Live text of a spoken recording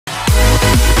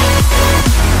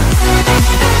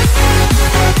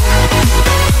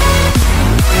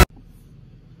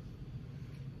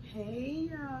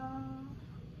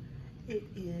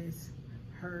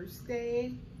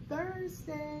Hersday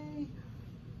Thursday.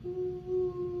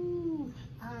 Ooh,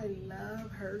 I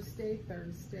love Hersday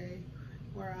Thursday,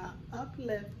 where I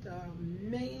uplift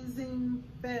amazing,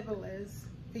 fabulous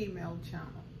female channel.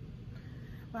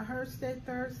 My Hersday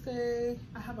Thursday,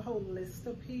 I have a whole list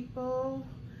of people,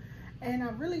 and I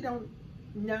really don't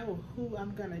know who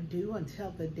I'm gonna do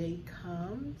until the day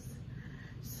comes.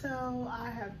 So I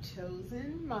have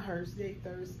chosen my Hersday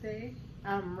Thursday.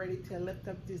 I'm ready to lift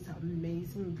up this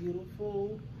amazing,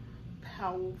 beautiful,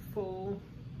 powerful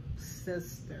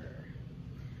sister.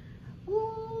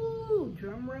 Woo!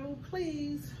 Drum roll,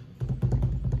 please.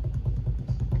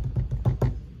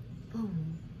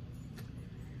 Boom.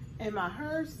 And my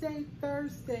Hersday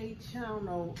Thursday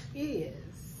channel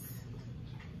is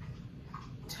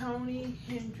Tony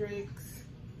Hendricks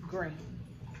Green.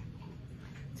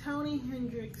 Tony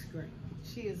Hendricks Green.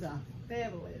 She is a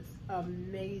fabulous,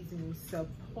 amazing,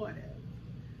 supportive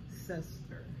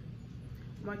sister.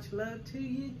 Much love to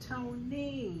you,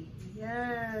 Tony.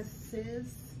 Yes,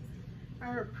 sis.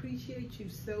 I appreciate you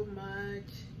so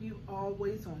much. You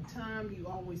always on time. You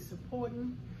always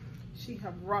supporting. She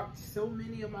have rocked so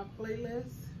many of my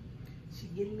playlists. She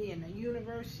get me in the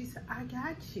universe. She said, I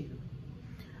got you.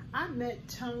 I met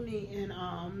Tony in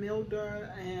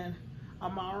Milda and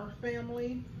Amara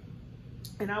family,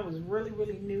 and I was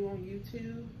really new on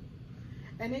YouTube,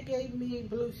 and it gave me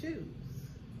blue shoes.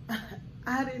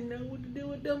 I didn't know what to do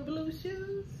with them blue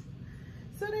shoes,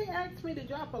 so they asked me to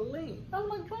drop a link. I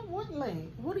was like, drop what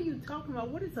link? What are you talking about?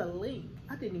 What is a link?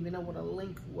 I didn't even know what a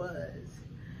link was.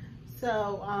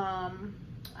 So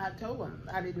I told them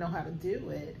I didn't know how to do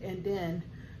it, and then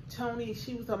Tony,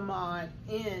 she was a mod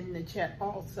in the chat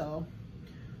also.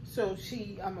 So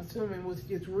she, I'm assuming, was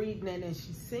just reading it and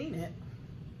she seen it.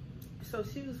 So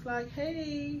she was like,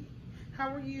 hey,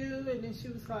 how are you? And then she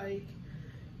was like,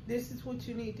 this is what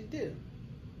you need to do.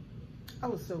 I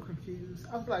was so confused.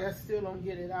 I was like, I still don't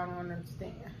get it. I don't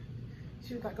understand.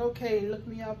 She was like, okay, look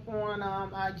me up on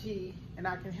IG and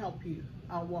I can help you.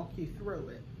 I'll walk you through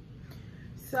it.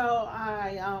 So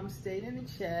I stayed in the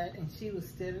chat, and she was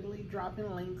steadily dropping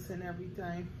links and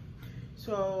everything.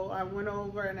 So I went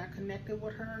over and I connected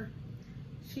with her.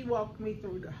 She walked me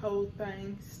through the whole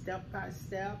thing, step by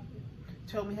step.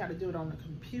 Told me how to do it on the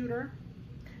computer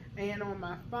and on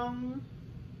my phone.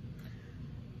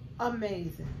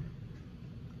 Amazing.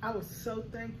 I was so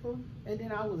thankful. And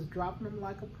then I was dropping them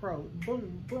like a pro.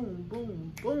 Boom, boom,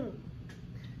 boom, boom.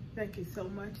 Thank you so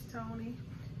much, Tony.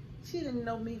 She didn't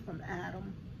know me from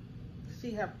Adam.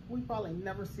 We probably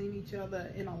never seen each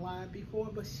other in a live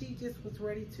before, but she just was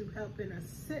ready to help and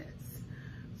assist.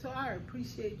 So I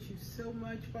appreciate you so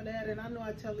much for that. And I know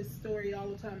I tell this story all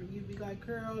the time, and you be like,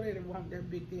 girl, it wasn't that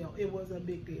big deal. It was a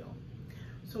big deal.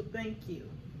 So thank you.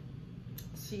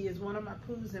 She is one of my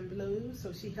poos and blues,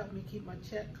 so she helped me keep my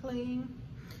check clean.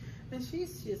 And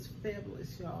she's just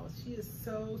fabulous, y'all. She is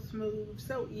so smooth,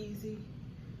 so easy.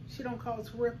 She don't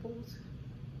cause ripples.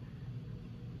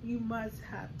 You must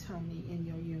have Tony in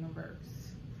your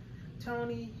universe.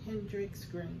 Tony Hendricks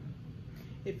Green.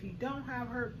 If you don't have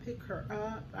her, pick her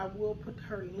up. I will put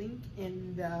her link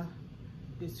in the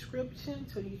description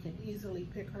so you can easily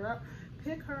pick her up.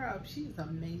 Pick her up. She's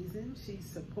amazing. She's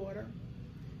supportive.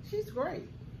 She's great.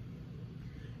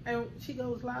 And she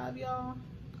goes live, y'all.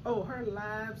 Oh, her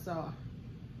lives are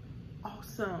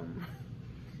awesome.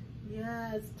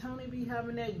 Yes, Tony be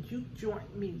having that juke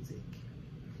joint music.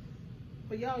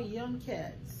 For y'all young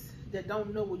cats that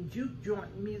don't know what juke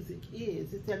joint music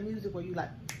is, it's that music where you like,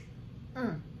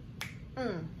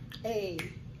 hey,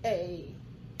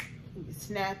 and you're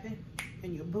snapping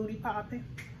and your booty popping,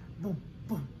 boom,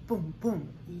 boom, boom,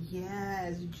 boom.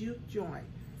 Yes, juke joint.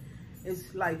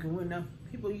 It's like when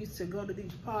people used to go to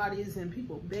these parties in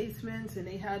people's basements and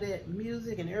they had that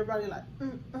music and everybody like,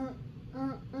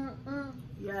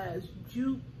 Yes,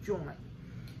 juke joint.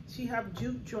 She have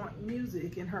juke joint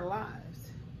music in her lives.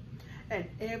 And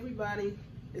everybody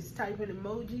is typing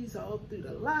emojis all through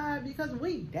the live because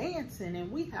we dancing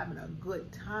and we having a good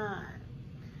time.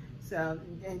 So,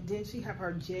 and then she have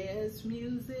her jazz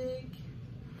music.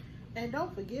 And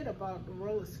don't forget about the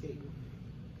roller skating.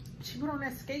 She put on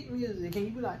that skate music and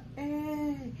you be like,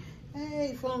 hey,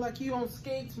 hey, feeling like you on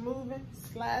skates, moving,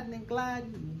 sliding and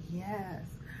gliding. Yes,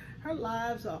 her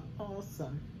lives are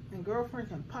awesome. And girlfriend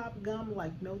can pop gum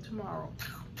like no tomorrow.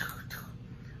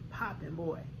 Popping,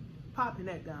 boy. Popping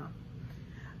that gum.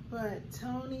 But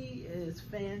Tony is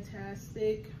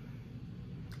fantastic.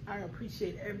 I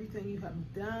appreciate everything you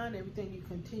have done, everything you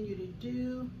continue to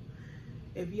do.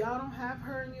 If y'all don't have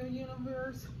her in your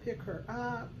universe, pick her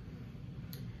up.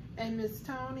 And Miss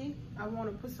Tony, I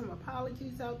want to put some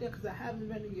apologies out there because I haven't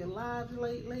been in your lives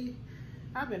lately.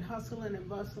 I've been hustling and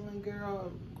bustling,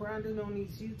 girl, grinding on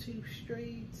these YouTube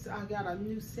streets. I got a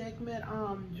new segment,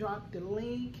 dropped the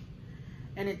link,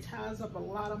 and it ties up a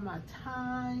lot of my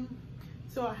time.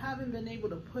 So I haven't been able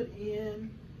to put in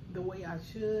the way I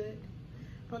should.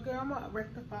 But girl, I'm gonna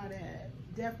rectify that.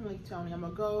 Definitely, Tony. I'm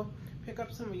gonna go pick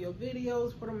up some of your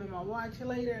videos, put them in my watch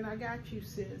later, and I got you,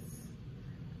 sis.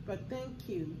 But thank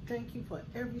you for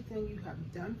everything you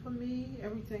have done for me,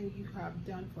 everything you have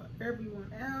done for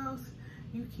everyone else.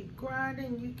 You keep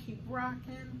grinding, you keep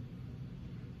rocking.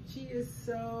 She is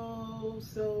so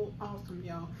awesome,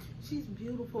 y'all. She's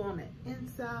beautiful on the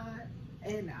inside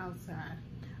and the outside.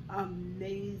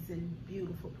 Amazing,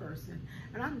 beautiful person.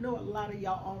 And I know a lot of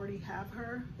y'all already have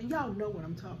her, and y'all know what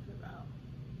I'm talking about.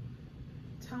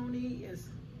 Tony is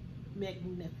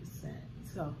magnificent.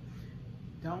 So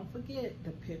don't forget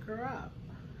to pick her up.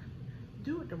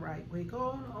 Do it the right way. Go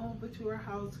on over to her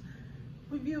house,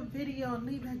 review a video, and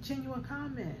leave that genuine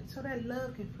comment so that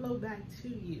love can flow back to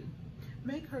you.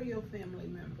 Make her your family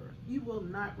member. You will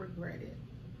not regret it.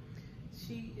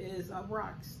 She is a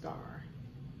rock star.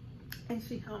 And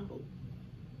she humble.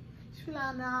 She be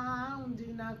like, nah, I don't do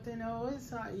nothing. Oh,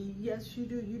 it's yes, you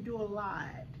do. You do a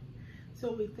lot.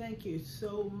 So we thank you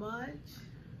so much.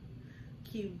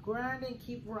 Keep grinding,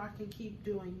 keep rocking, keep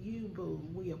doing you, boo.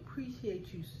 We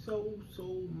appreciate you so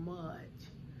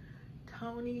much.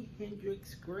 Tony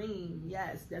Hendricks Green.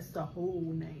 Yes, that's the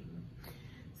whole name.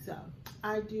 So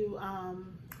I do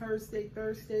Hersday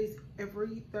Thursdays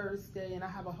every Thursday, and I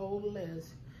have a whole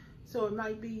list. So it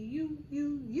might be you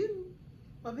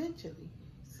eventually.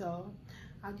 So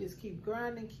I just keep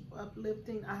grinding, keep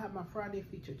uplifting. I have my Friday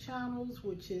feature channels,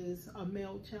 which is a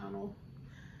male channel.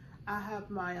 I have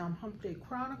my Hump Day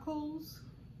Chronicles,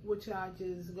 which I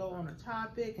just go on a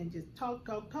topic and just talk,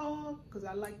 because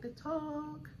I like to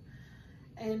talk.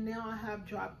 And now I have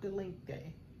Drop the Link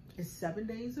Day. It's 7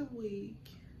 days a week,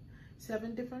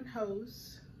 7 different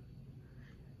hosts,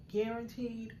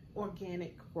 guaranteed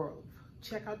organic growth.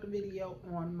 Check out the video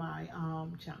on my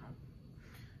channel.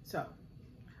 So,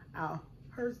 our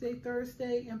Hersday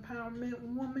Thursday Empowerment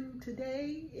Woman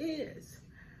today is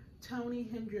Tony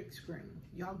Hendricks Green.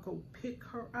 Y'all go pick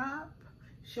her up,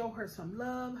 show her some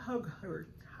love, hug her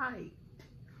tight.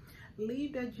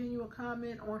 Leave that genuine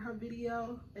comment on her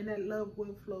video, and that love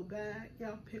will flow back.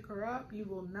 Y'all pick her up. You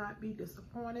will not be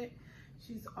disappointed.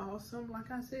 She's awesome.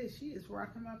 Like I said, she is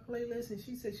rocking my playlist, and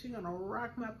she said she's going to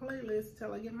rock my playlist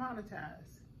till I get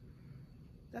monetized.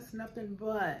 That's nothing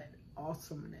but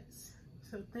awesomeness.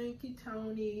 So thank you,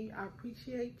 Tony. I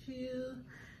appreciate you.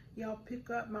 Y'all pick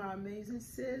up my amazing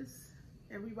sis.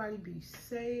 Everybody be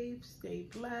safe, stay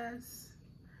blessed.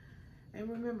 And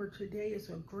remember, today is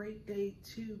a great day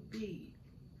to be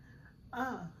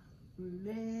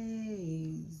amazing.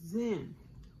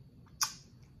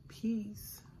 Peace.